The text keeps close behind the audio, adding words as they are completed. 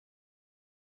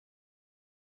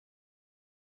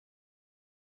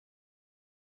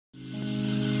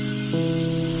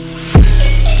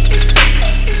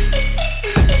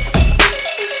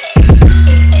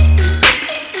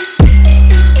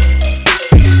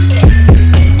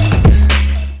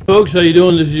folks, how you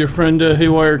doing? This is your friend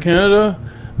Haywire Canada,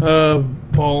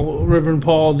 Reverend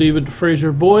Paul David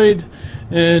Fraser Boyd,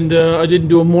 and I didn't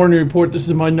do a morning report. This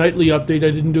is my nightly update.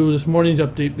 I didn't do this morning's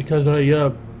update because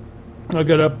I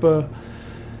got up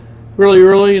really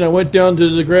early and I went down to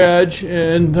the garage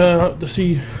and to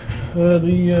see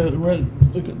the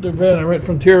van I rent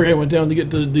from Terry. I went down to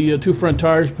get the two front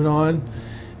tires put on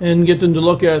and get them to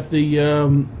look at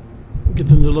the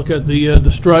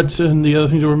struts and the other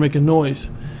things that were making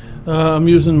noise. I'm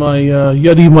using my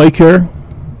Yeti mic here.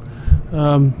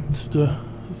 It's a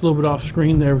little bit off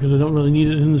screen there because I don't really need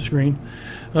it in the screen,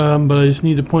 but I just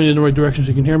need to point it in the right direction so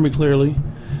you can hear me clearly.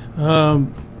 So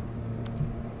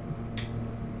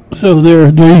there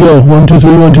you go. 1 2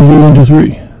 3 1 2 3 1 2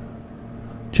 3.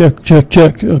 Check check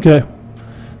check. Okay,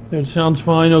 there, it sounds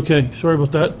fine. Okay, sorry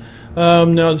about that.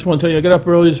 Now I just want to tell you, I got up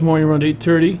early this morning around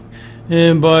 8:30.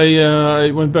 And I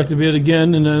went back to bed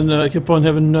again, and then I kept on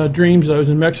having dreams. I was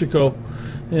in Mexico,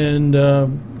 and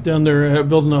down there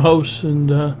building a house, and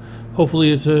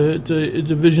hopefully it's a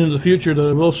vision of the future that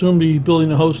I will soon be building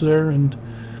a house there and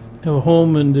have a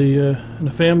home and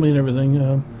a family and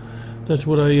everything. That's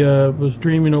what I was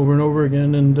dreaming over and over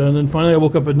again, and then finally I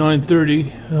woke up at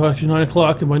 9:30, actually 9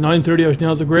 o'clock, and by 9:30 I was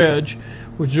down at the garage,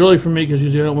 which is early for me because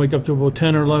usually I don't wake up till about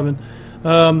 10 or 11.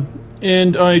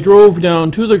 And I drove down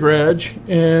to the garage,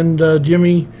 and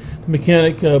Jimmy, the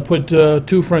mechanic, put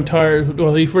two front tires.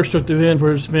 Well, he first took the van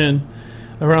for a spin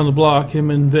around the block, him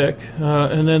and Vic,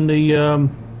 and then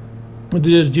what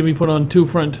did is Jimmy put on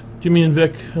Jimmy and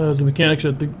Vic, the mechanics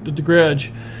at the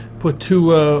garage, put two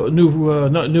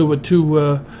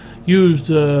two used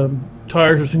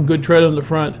tires with some good tread on the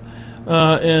front.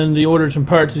 And they ordered some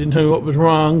parts. They didn't tell me what was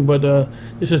wrong, but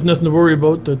it says nothing to worry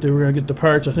about, that they were going to get the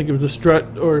parts. I think it was a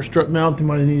strut or a strut mount they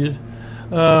might have needed.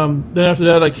 Then after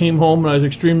that I came home and I was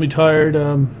extremely tired.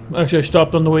 Actually I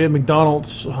stopped on the way at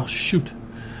McDonald's. Oh shoot.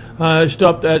 I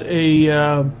stopped at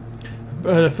a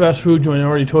fast food joint. I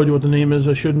already told you what the name is.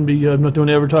 I shouldn't be. I'm not doing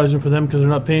advertising for them because they're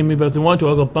not paying me, but if they want to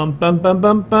I'll go bum bum bum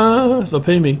bum bum, so they'll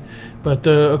pay me. But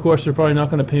of course they're probably not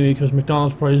going to pay me because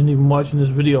McDonald's probably isn't even watching this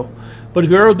video. But if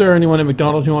you're out there, anyone at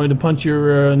McDonald's, you want me to punch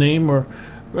your name or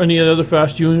any other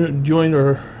fast joint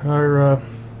or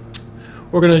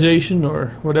organization or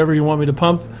whatever you want me to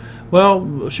pump,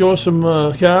 well, show us some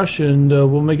cash and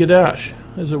we'll make a dash,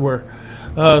 as it were.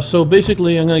 So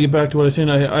basically, I'm going to get back to what I was saying.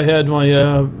 I had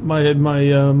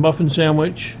my muffin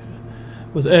sandwich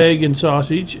with egg and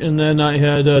sausage, and then I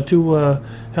had two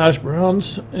hash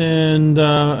browns and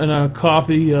a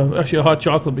coffee, actually a hot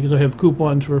chocolate, because I have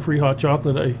coupons for free hot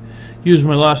chocolate. I used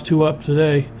my last two up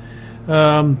today.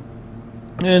 And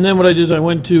then what I did is I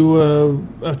went to,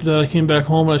 after that I came back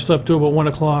home and I slept till about 1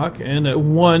 o'clock, and at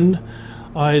 1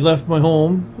 I left my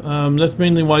home. That's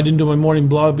mainly why I didn't do my morning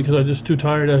blog, because I was just too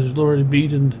tired. I was already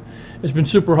beat, and it's been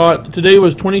super hot. Today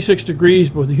was 26 degrees,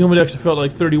 but with the humidex it felt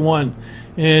like 31.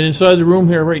 And inside the room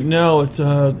here right now, it's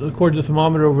according to the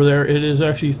thermometer over there, it is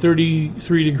actually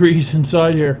 33 degrees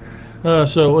inside here.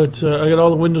 So it's I got all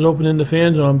the windows open and the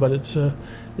fans on, but it's a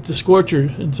scorcher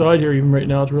inside here even right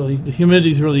now. It's really, the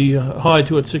humidity's really high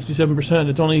too, at 67%.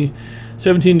 It's only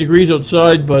 17 degrees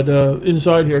outside, but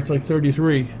inside here it's like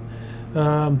 33.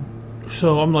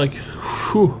 So I'm like,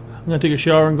 whew, I'm gonna take a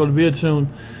shower and go to bed soon.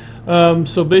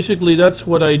 So basically that's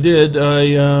what I did.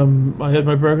 I had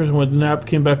my breakfast and went to nap,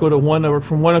 came back out at 1. I worked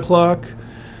from 1 o'clock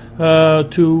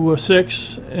to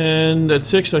 6, and at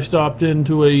 6 I stopped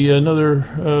into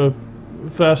another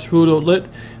fast food outlet.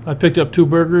 I picked up 2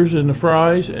 burgers and the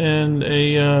fries and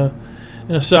a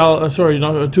salad. Sorry,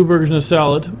 not 2 burgers and a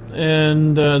salad.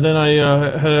 And then I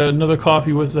had another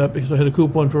coffee with that because I had a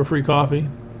coupon for a free coffee.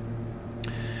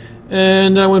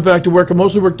 And then I went back to work. I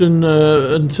mostly worked in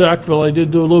Sackville. I did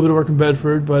do a little bit of work in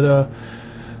Bedford, but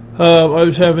I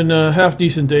was having a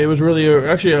half-decent day. It was really,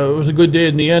 actually, it was a good day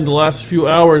in the end. The last few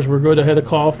hours were good. I had a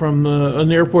call from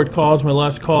an airport call. It's my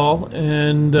last call.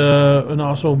 And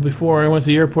also, before I went to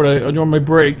the airport, during my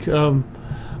break,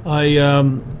 I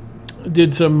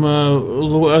did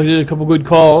a couple good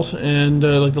calls. And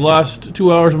like the last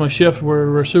 2 hours of my shift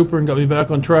were super and got me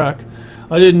back on track.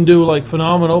 I didn't do like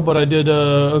phenomenal, but I did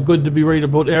a good to be right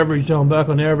about average. Now I'm back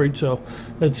on average, so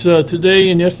it's today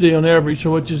and yesterday on average,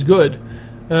 so which is good,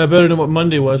 better than what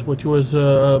Monday was, which was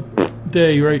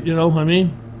day, right? You know what I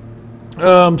mean?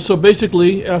 So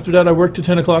basically, after that, I worked to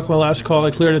 10 o'clock. My last call,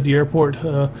 I cleared at the airport.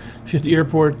 She's at the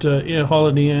airport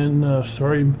Holiday Inn. At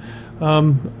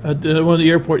one of the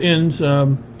airport inns.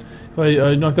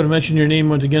 I'm not going to mention your name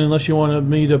once again unless you want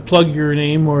me to plug your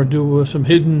name or do some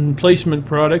hidden placement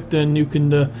product, then you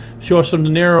can show us some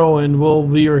dinero and we'll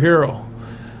be your hero.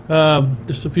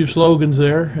 Just a few slogans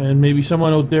there, and maybe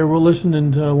someone out there will listen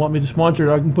and want me to sponsor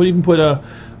it. I can even put a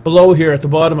below here at the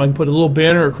bottom. I can put a little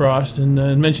banner across and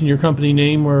mention your company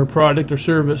name or product or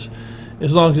service,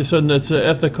 as long as it's something that's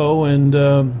ethical and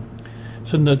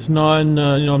something that's non.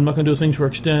 I'm not going to do things for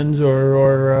Extends or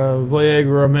Viagra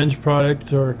or a men's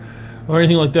product or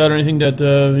anything like that, or anything that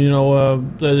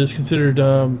that is considered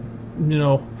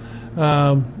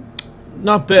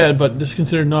not bad, but it's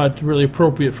considered not really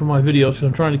appropriate for my videos. So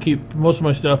I'm trying to keep most of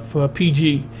my stuff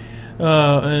PG,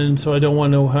 and so I don't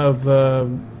want to have,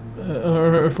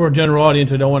 or for a general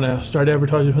audience, I don't want to start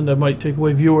advertising something that might take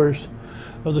away viewers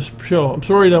of this show. I'm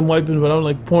sorry that I'm wiping, but I'm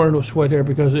like pouring with sweat here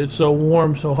because it's so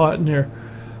warm, so hot in here,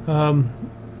 and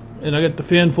I got the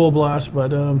fan full blast,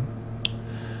 but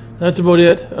that's about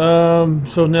it.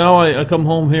 So now I come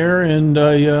home here, and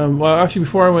well, actually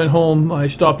before I went home, I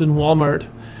stopped in Walmart.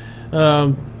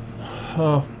 I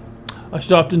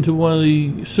stopped into one of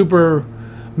the super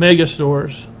mega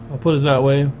stores, I'll put it that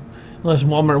way, unless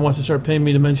Walmart wants to start paying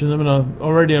me to mention them, and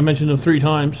already I mentioned them 3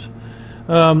 times.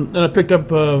 And I picked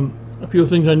up a few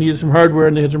things I needed, some hardware,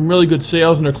 and they had some really good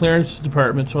sales in their clearance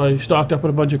department, so I stocked up on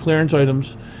a bunch of clearance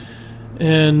items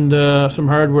and some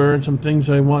hardware and some things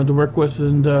I wanted to work with.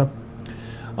 And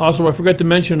also, I forgot to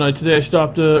mention,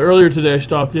 earlier today I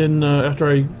stopped in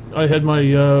after I had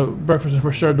my breakfast and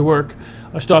first started to work.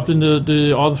 I stopped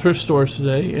into all the thrift stores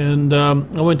today, and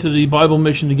I went to the Bible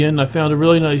Mission again. I found a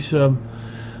really nice package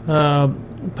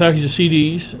of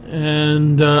CDs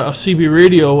and a CB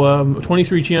radio,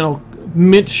 23 channel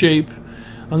mint shape.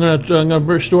 I'm gonna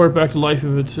restore it back to life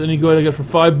if it's any good. I got it for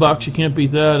 $5. You can't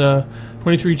beat that.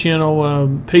 23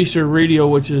 channel Pacer radio,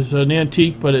 which is an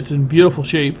antique, but it's in beautiful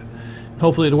shape.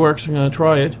 Hopefully it works. I'm gonna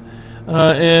try it.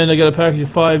 And I got a package of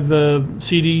 5 blank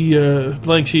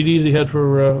CDs they had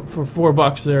for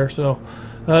 $4 there. So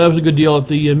that was a good deal at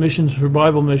the Missions for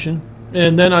Bible Mission.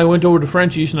 And then I went over to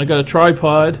Frenchie's and I got a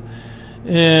tripod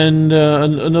and a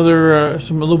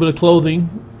little bit of clothing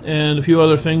and a few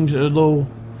other things, little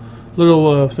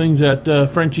things at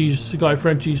Frenchie's, Guy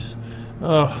Frenchie's,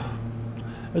 at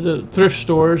the thrift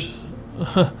stores.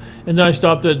 And then I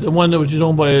stopped at the one that was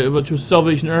owned by, which was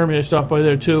Salvation Army. I stopped by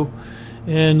there too,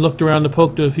 and looked around and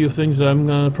poked at a few things that I'm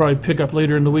gonna probably pick up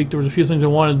later in the week. There was a few things I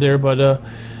wanted there, but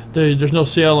there's no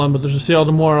sale on. But there's a sale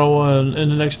tomorrow, and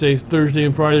the next day, Thursday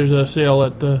and Friday, there's a sale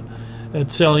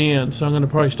at Sally Ann's. So I'm gonna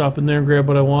probably stop in there and grab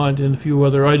what I want and a few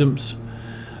other items.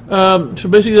 So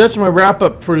basically, that's my wrap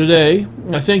up for today.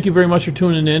 I thank you very much for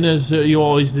tuning in, as you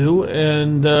always do,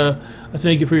 and I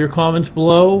thank you for your comments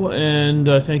below, and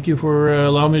I thank you for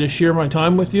allowing me to share my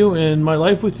time with you and my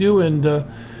life with you, and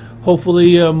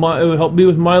hopefully it will help me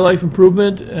with my life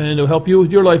improvement, and it will help you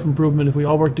with your life improvement if we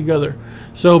all work together.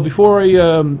 So before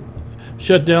I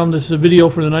shut down this video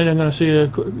for the night, I'm going to say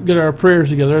get our prayers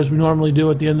together as we normally do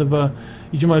at the end of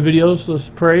each of my videos. Let's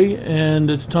pray,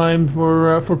 and it's time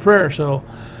for prayer. So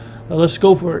let's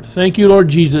go for it. Thank you, Lord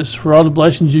Jesus, for all the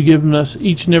blessings you've given us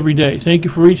each and every day. Thank you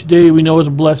for each day we know is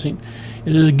a blessing.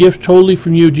 It is a gift totally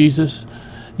from you, Jesus.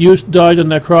 You died on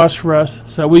that cross for us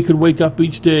so that we could wake up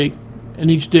each day,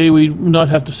 and each day we not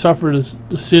have to suffer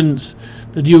the sins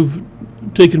that you've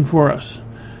taken for us.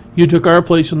 You took our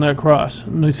place on that cross,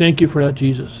 and we thank you for that,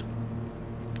 Jesus.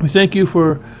 We thank you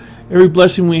for every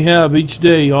blessing we have each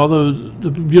day, all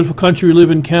the beautiful country we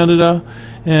live in, Canada,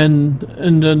 and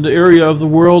the area of the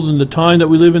world and the time that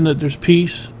we live in, that there's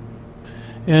peace,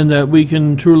 and that we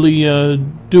can truly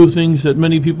do things that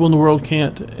many people in the world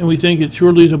can't. And we think it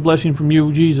surely is a blessing from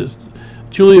you, Jesus.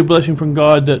 Truly a blessing from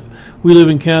God that we live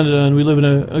in Canada and we live in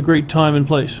a great time and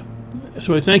place.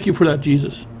 So I thank you for that,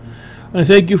 Jesus. And I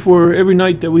thank you for every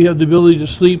night that we have the ability to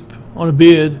sleep on a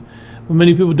bed when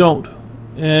many people don't.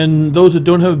 And those that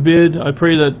don't have a bed, I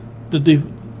pray that the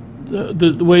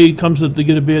way it comes that they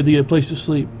get a bed, they get a place to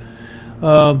sleep.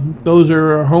 Those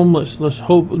are homeless. Let's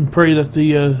hope and pray that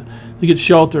they get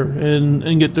shelter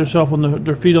and get themselves on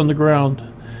their feet on the ground.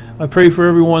 I pray for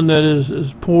everyone that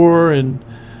is poor and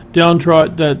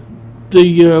downtrodden, that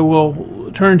they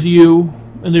will turn to you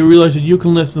and they realize that you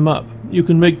can lift them up. You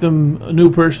can make them a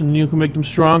new person. You can make them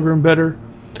stronger and better,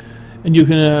 and you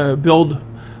can build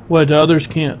what others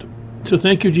can't. So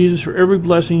thank you, Jesus, for every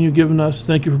blessing you've given us.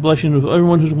 Thank you for blessing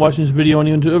everyone who's watching this video and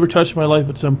even to ever touch my life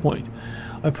at some point.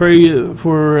 I pray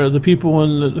for the people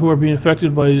who are being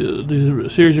affected by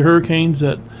these series of hurricanes,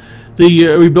 that they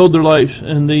rebuild their lives,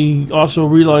 and they also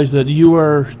realize that you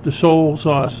are the sole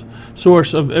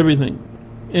source of everything,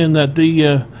 and that they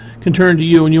can turn to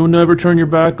you, and you will never turn your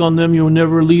back on them. You will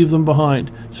never leave them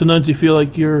behind. Sometimes you feel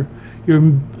like you're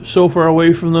so far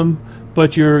away from them,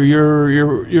 but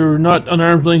you're not an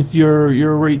arm's length.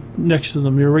 You're right next to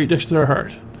them. You're right next to their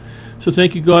heart. So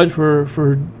thank you, God,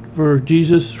 for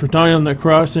Jesus, for dying on that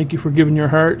cross. Thank you for giving your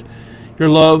heart, your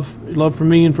love for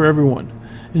me and for everyone.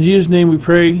 In Jesus' name we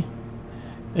pray.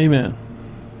 Amen.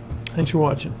 Thanks for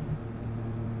watching.